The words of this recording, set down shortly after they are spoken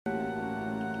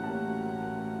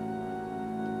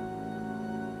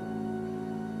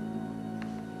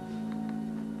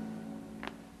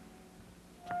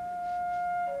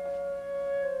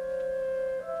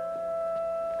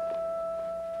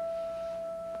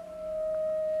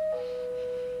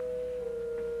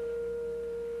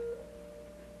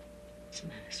What's the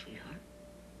matter, sweetheart?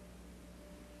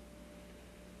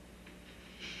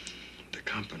 The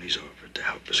company's offered to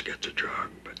help us get the drug,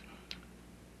 but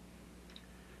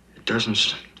it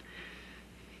doesn't.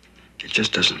 It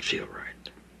just doesn't feel right.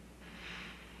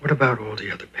 What about all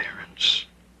the other parents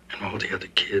and all the other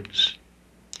kids?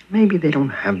 Maybe they don't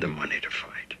have the money to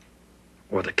fight,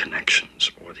 or the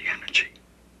connections, or the energy.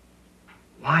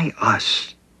 Why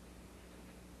us?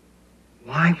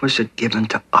 Why was it given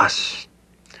to us?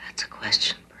 That's a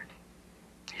question,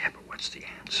 Bernie. Yeah, but what's the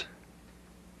answer?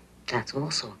 That's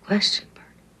also a question, Bernie.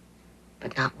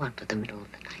 But not one for the middle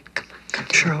of the night. Come on, come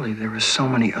on. Surely there are so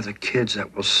many other kids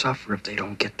that will suffer if they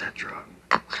don't get that drug.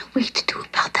 And what are we to do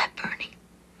about that, Bernie?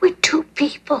 We're two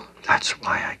people. That's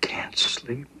why I can't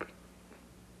sleep.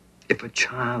 If a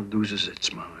child loses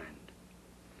its mind,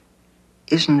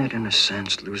 isn't it in a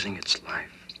sense losing its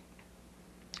life?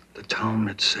 The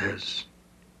Talmud says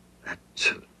that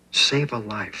to save a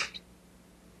life,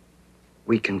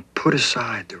 we can put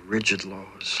aside the rigid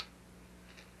laws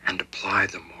and apply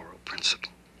the moral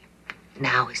principle.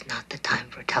 Now is not the time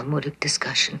for a Talmudic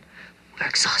discussion. We're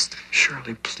exhausted.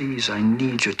 Shirley, please, I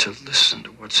need you to listen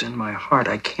to what's in my heart.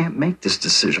 I can't make this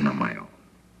decision on my own.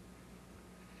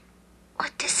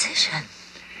 What decision?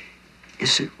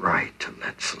 Is it right to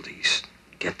let Felice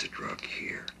get the drug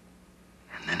here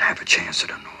and then have a chance at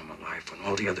a normal life when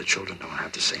all the other children don't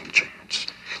have the same chance?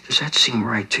 Does that seem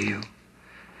right to you?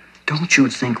 Don't you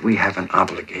think we have an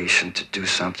obligation to do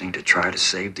something to try to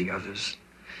save the others?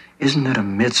 Isn't it a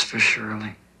mitzvah,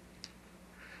 Shirley?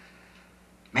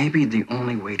 Maybe the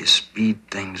only way to speed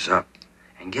things up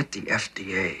and get the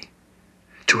FDA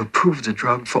to approve the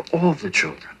drug for all the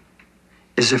children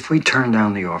is if we turn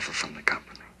down the offer from the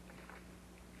company.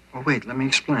 Well, wait, let me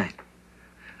explain.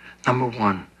 Number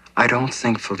one, I don't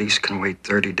think Felice can wait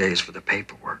 30 days for the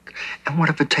paperwork. And what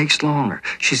if it takes longer?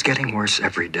 She's getting worse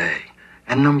every day.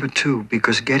 And number two,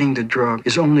 because getting the drug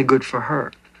is only good for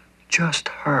her. Just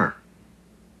her.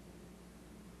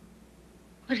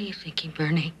 What are you thinking,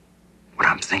 Bernie? What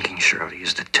I'm thinking, Shirley,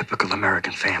 is the typical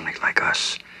American family like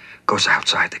us goes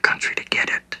outside the country to get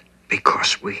it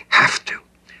because we have to.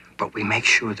 But we make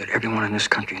sure that everyone in this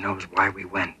country knows why we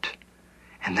went.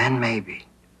 And then maybe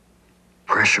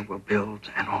pressure will build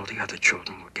and all the other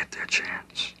children will get their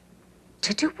chance.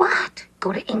 To do what?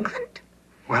 Go to England?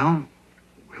 Well,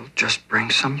 we'll just bring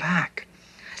some back.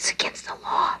 That's against the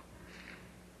law.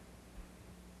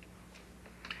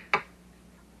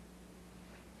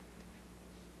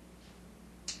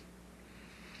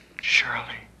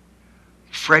 Shirley,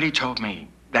 Freddie told me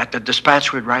that the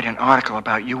Dispatch would write an article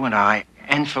about you and I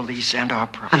and Felice and our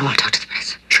problem. I don't want to talk to the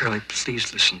press. Shirley,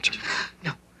 please listen to me.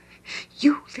 No.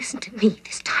 You listen to me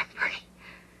this time, Bernie.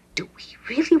 Do we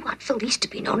really want Felice to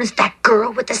be known as that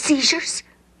girl with the seizures?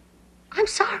 I'm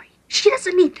sorry. She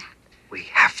doesn't need that. We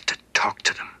have to talk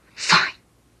to them. Fine.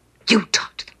 You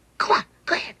talk to them. Go on.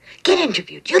 Go ahead. Get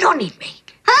interviewed. You don't need me.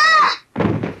 Ah!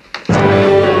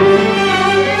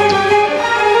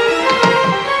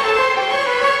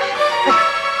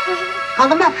 Call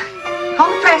them up. Call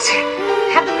the press.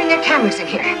 Have them bring their cameras in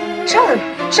here. Show them.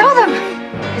 Show them.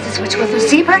 Is this what you want them to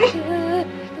see, Bernie?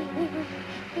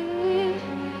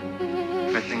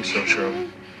 I think so, Shirley.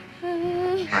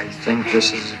 I think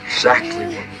this is exactly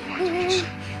what we want them to see.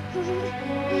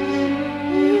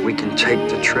 We can take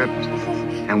the trip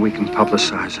and we can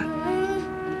publicize it.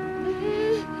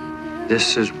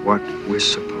 This is what we're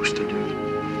supposed to do.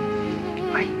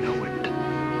 I know it.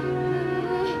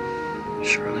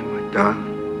 Shirley, my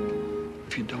darling,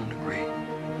 if you don't agree,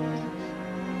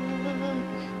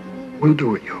 we'll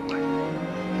do it your way.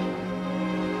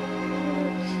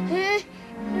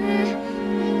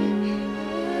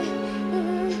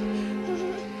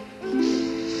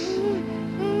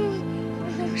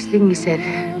 First thing you said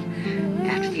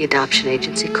after the adoption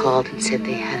agency called and said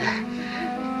they had a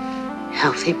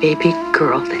healthy baby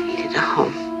girl that needed a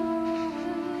home.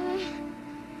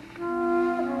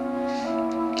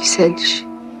 You said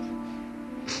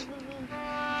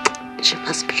she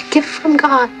must be a gift from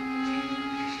God.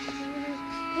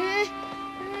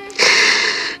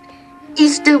 You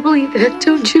still believe that,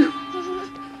 don't you?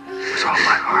 With all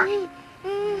my heart.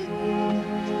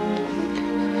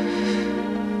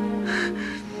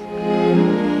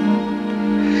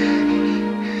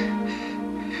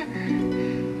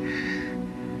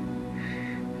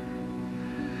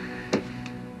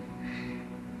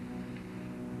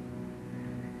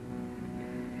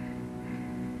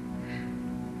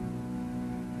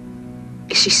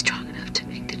 Is she strong enough to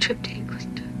make the trip to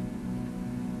England?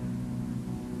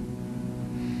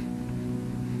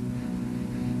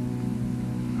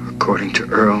 According to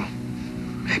Earl,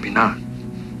 maybe not.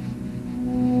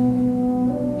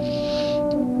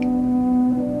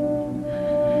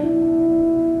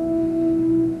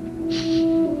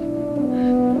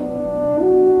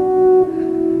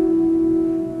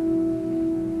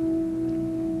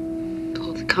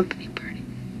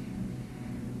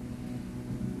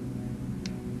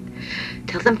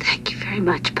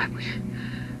 much, but we're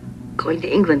going to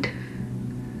England.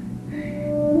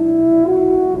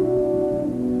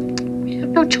 We have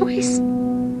no choice.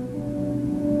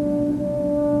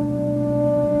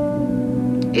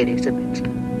 It is a bit.